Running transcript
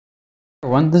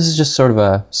Everyone, this is just sort of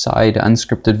a side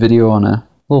unscripted video on a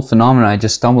little phenomena I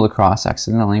just stumbled across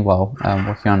accidentally while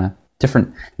working on a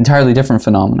entirely different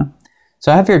phenomena.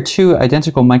 So I have here two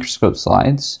identical microscope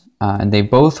slides, and they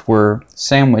both were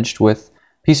sandwiched with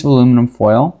a piece of aluminum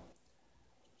foil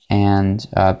and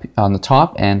on the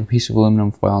top and a piece of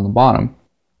aluminum foil on the bottom.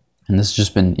 And this has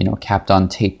just been, Kapton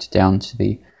taped down to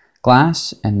the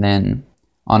glass. And then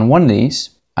on one of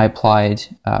these, I applied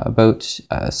about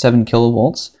 7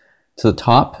 kilovolts to the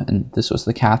top, and this was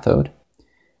the cathode.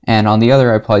 And on the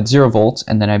other, I applied 0 volts,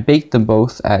 and then I baked them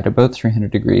both at about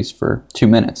 300 degrees for 2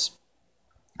 minutes.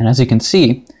 And as you can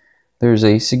see, there's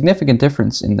a significant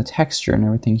difference in the texture and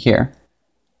everything here.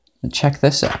 But check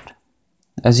this out.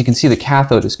 As you can see, the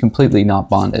cathode is completely not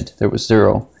bonded. There was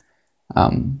 0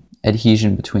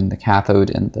 adhesion between the cathode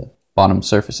and the bottom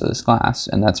surface of this glass,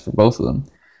 and that's for both of them.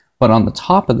 But on the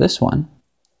top of this one,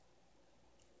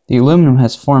 the aluminum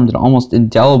has formed an almost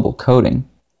indelible coating.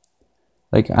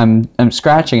 Like I'm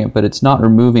scratching it, but it's not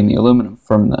removing the aluminum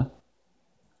from the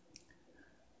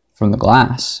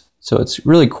glass. So it's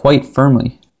really quite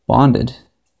firmly bonded.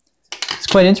 It's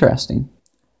quite interesting.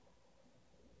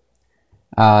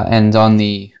 And on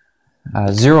the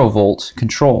 0 volt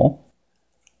control,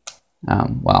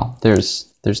 well,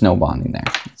 there's no bonding there.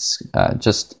 It's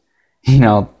just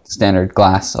standard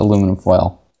glass aluminum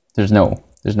foil. There's no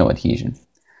adhesion.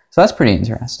 So that's pretty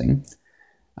interesting.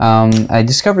 I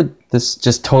discovered this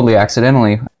just totally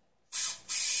accidentally.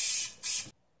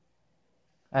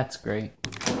 That's great.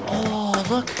 Oh,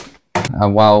 look!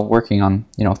 While working on,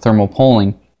 thermal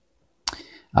poling,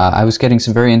 I was getting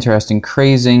some very interesting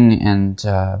crazing and,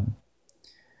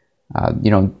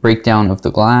 breakdown of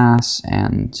the glass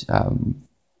and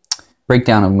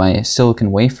breakdown of my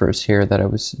silicon wafers here that I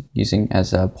was using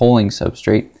as a poling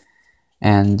substrate.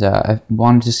 And I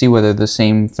wanted to see whether the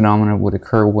same phenomena would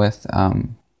occur with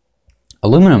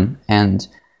aluminum. And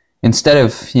instead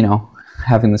of,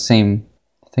 having the same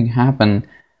thing happen,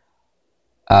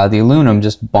 the aluminum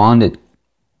just bonded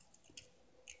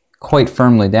quite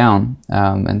firmly down.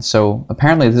 And so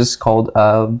apparently this is called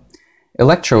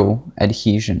Electro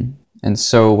Adhesion. And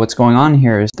so what's going on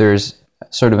here is there's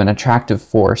sort of an attractive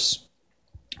force,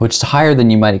 which is higher than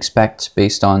you might expect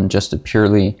based on just a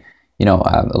purely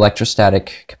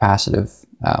electrostatic capacitive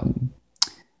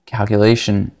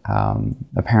calculation,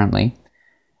 apparently.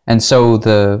 And so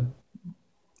the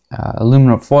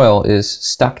aluminum foil is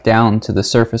stuck down to the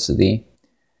surface of the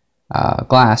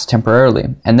glass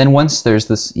temporarily. And then once there's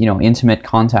this, intimate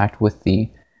contact with the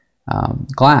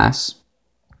glass,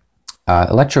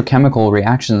 electrochemical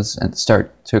reactions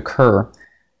start to occur,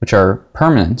 which are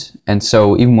permanent. And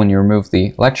so even when you remove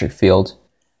the electric field,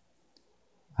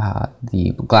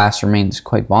 the glass remains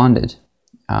quite bonded.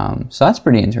 So that's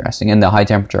pretty interesting. And the high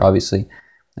temperature obviously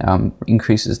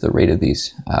increases the rate of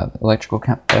these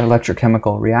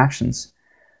electrochemical reactions.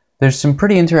 There's some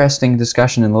pretty interesting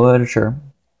discussion in the literature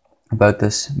about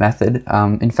this method.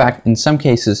 In fact, in some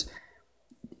cases,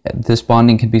 this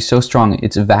bonding can be so strong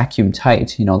it's vacuum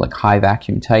tight, like high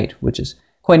vacuum tight, which is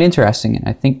quite interesting and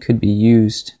I think could be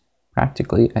used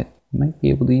practically. I might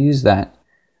be able to use that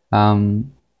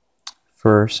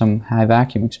for some high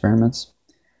vacuum experiments,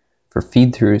 for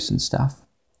feed-throughs and stuff.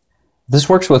 This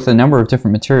works with a number of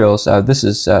different materials. This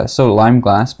is soda lime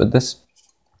glass, but this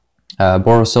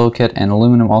borosilicate and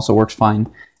aluminum also works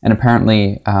fine. And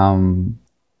apparently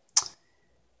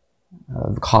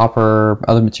copper,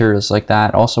 other materials like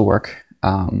that also work.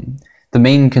 The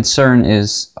main concern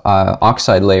is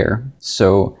oxide layer.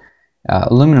 So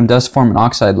aluminum does form an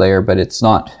oxide layer, but it's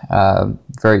not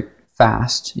very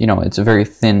fast. It's a very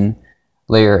thin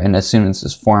layer, and as soon as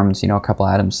it's formed, a couple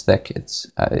atoms thick,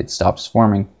 it stops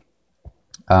forming.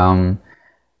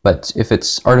 But if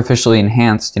it's artificially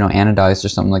enhanced, anodized or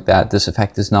something like that, this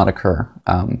effect does not occur.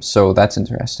 So that's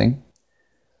interesting.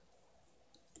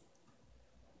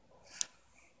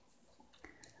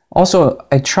 Also,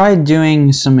 I tried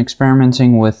doing some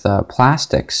experimenting with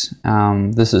plastics.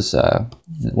 This is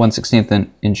 1/16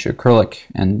 inch acrylic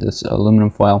and this aluminum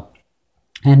foil,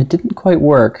 and it didn't quite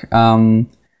work.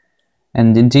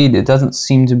 And indeed, it doesn't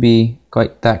seem to be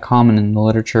quite that common in the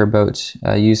literature about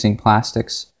using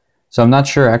plastics. So I'm not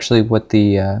sure actually what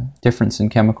the difference in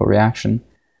chemical reaction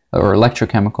or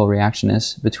electrochemical reaction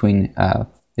is between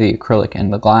the acrylic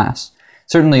and the glass.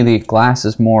 Certainly the glass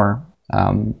is more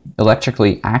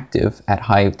electrically active at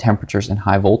high temperatures and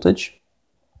high voltage.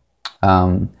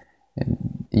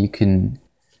 You can,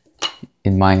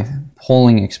 in my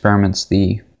poling experiments,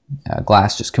 the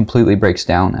glass just completely breaks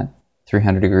down at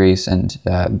 300 degrees and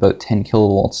about 10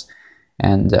 kilovolts,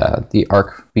 and the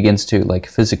arc begins to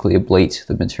physically ablate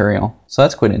the material. So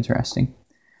that's quite interesting.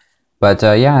 But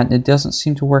yeah, it doesn't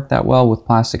seem to work that well with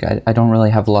plastic. I don't really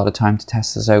have a lot of time to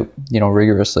test this out, you know,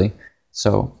 rigorously.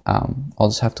 So I'll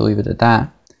just have to leave it at that.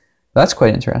 But that's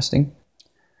quite interesting.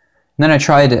 And then I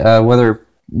tried whether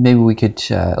maybe we could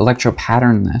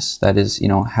electro-pattern this. That is, you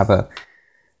know, have a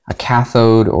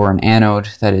cathode or an anode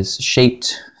that is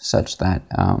shaped such that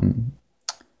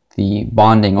the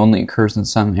bonding only occurs in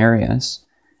some areas.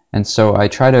 And so I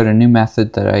tried out a new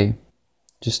method that I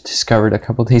just discovered a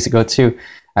couple days ago too,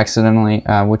 accidentally,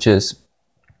 which is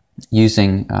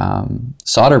using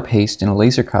solder paste in a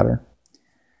laser cutter,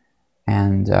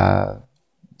 and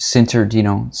sintered, you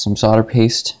know, some solder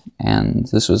paste, and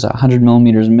this was 100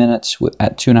 millimeters a minute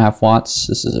at 2.5 watts.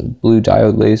 This is a blue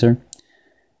diode laser,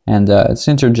 and it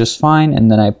sintered just fine.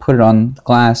 And then I put it on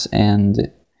glass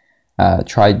and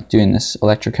tried doing this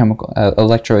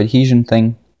electroadhesion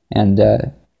thing, and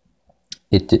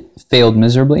it failed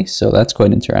miserably. So that's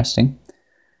quite interesting.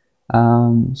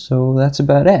 So that's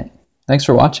about it. Thanks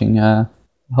for watching.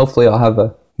 Hopefully I'll have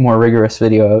a more rigorous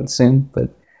video out soon, but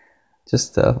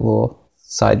just a little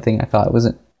side thing I thought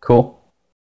wasn't cool.